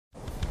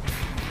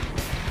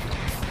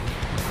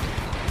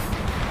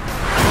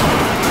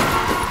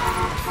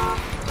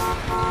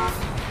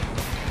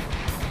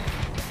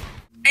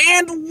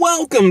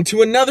Welcome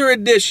to another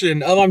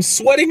edition of I'm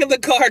Sweating in the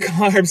Car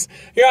Carbs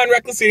here on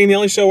Reckless Eating, the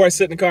only show where I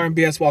sit in the car and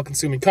BS while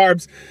consuming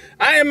carbs.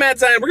 I am Matt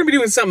Zion. We're going to be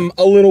doing something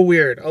a little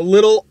weird, a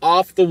little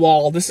off the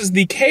wall. This is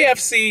the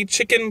KFC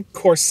Chicken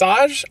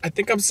Corsage. I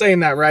think I'm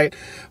saying that right.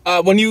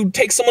 When you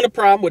take someone to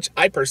prom, which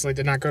I personally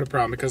did not go to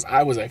prom because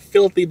I was a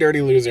filthy,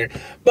 dirty loser.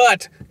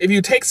 But if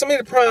you take somebody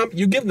to prom,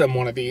 you give them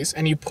one of these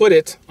and you put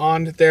it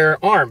on their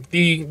arm.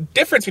 The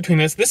difference between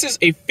this is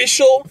a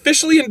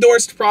officially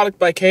endorsed product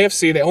by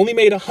KFC. They only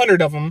made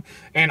 100 of them,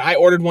 and I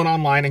ordered one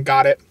online and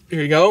got it.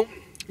 Here you go.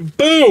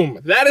 Boom!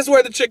 That is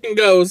where the chicken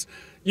goes.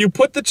 You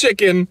put the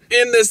chicken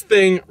in this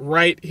thing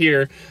right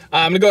here.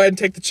 I'm gonna go ahead and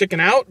take the chicken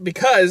out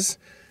because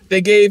they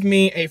gave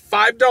me a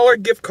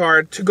 $5 gift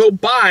card to go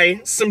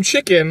buy some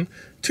chicken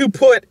to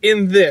put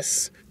in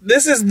this.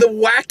 This is the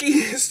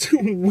wackiest,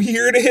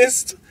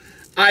 weirdest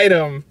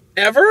item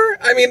ever.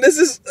 I mean, this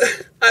is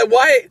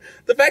why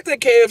the fact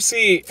that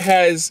KFC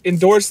has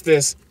endorsed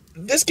this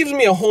gives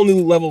me a whole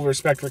new level of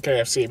respect for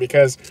KFC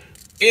because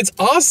it's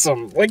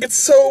awesome. Like, it's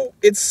so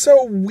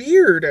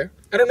weird.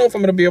 I don't know if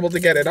I'm gonna be able to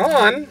get it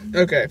on.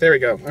 Okay, there we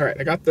go. All right,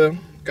 I got the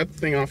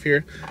thing off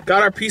here.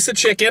 Got our piece of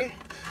chicken.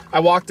 I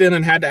walked in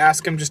and had to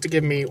ask him just to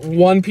give me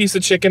one piece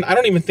of chicken. I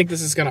don't even think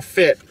this is gonna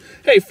fit.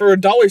 Hey, for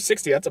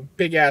 $1.60, that's a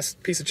big ass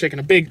piece of chicken,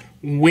 a big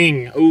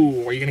wing.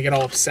 Ooh, are you gonna get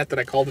all upset that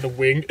I called it a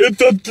wing?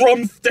 It's a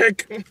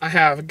drumstick. I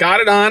have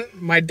got it on.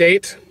 My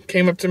date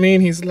came up to me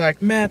and he's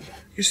like, Matt,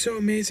 you're so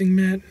amazing,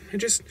 Matt. I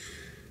just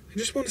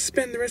want to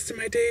spend the rest of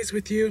my days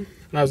with you.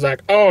 And I was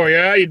like, oh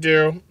yeah, you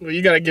do. Well,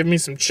 you gotta give me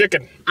some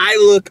chicken. I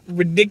look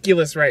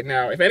ridiculous right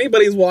now. If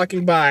anybody's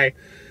walking by,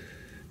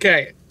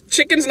 okay,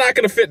 chicken's not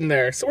gonna fit in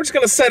there, so we're just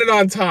gonna set it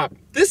on top.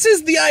 This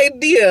is the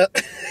idea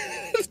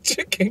of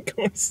Chicken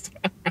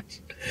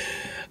Corsage.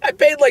 I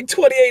paid like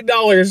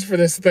 $28 for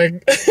this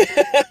thing.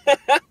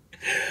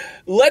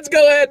 Let's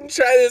go ahead and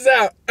try this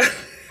out.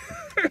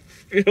 I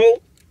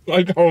feel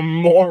like a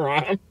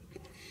moron.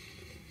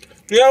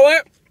 You know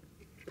what?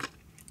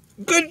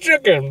 Good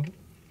chicken.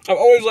 I've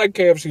always liked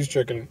KFC's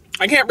chicken.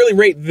 I can't really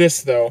rate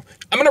this though.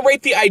 I'm gonna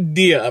rate the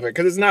idea of it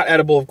because it's not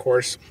edible, of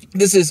course.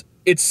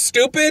 It's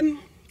stupid,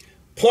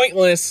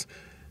 pointless,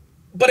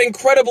 but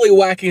incredibly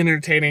wacky and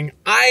entertaining.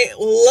 I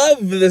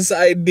love this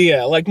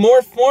idea. Like,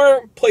 more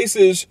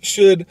places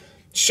should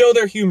show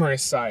their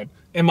humorous side,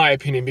 in my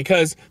opinion,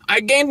 because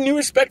I gained new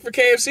respect for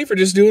KFC for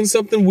just doing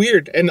something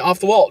weird and off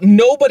the wall.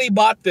 Nobody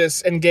bought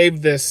this and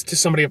gave this to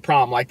somebody at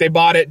prom. Like, they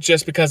bought it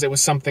just because it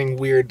was something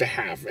weird to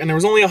have. And there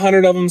was only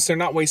 100 of them, so they're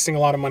not wasting a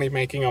lot of money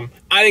making them.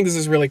 I think this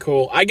is really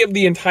cool. I give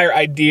the entire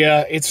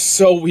idea, it's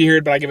so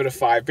weird, but I give it a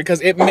 5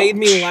 because it made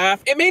me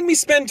laugh. It made me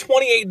spend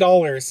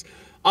 $28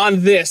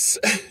 on this.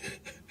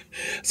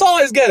 That's all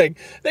I was getting.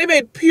 They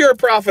made pure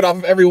profit off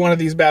of every one of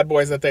these bad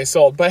boys that they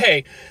sold. But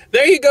hey,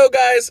 there you go,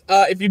 guys.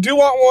 If you do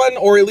want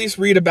one, or at least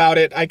read about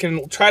it, I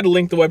can try to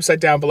link the website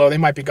down below. They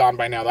might be gone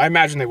by now, though. I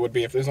imagine they would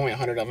be if there's only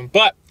 100 of them.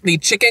 But the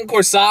Chicken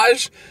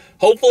Corsage,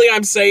 hopefully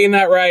I'm saying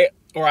that right,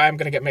 or I'm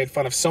going to get made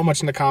fun of so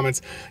much in the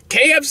comments.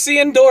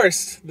 KFC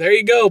endorsed. There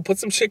you go. Put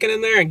some chicken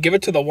in there and give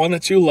it to the one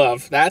that you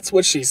love. That's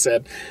what she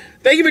said.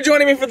 Thank you for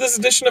joining me for this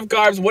edition of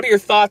Carbs. What are your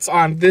thoughts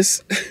on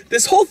this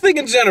whole thing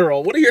in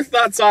general? What are your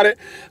thoughts on it?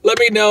 Let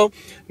me know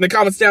in the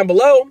comments down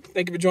below.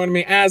 Thank you for joining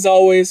me. As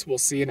always, we'll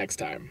see you next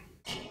time.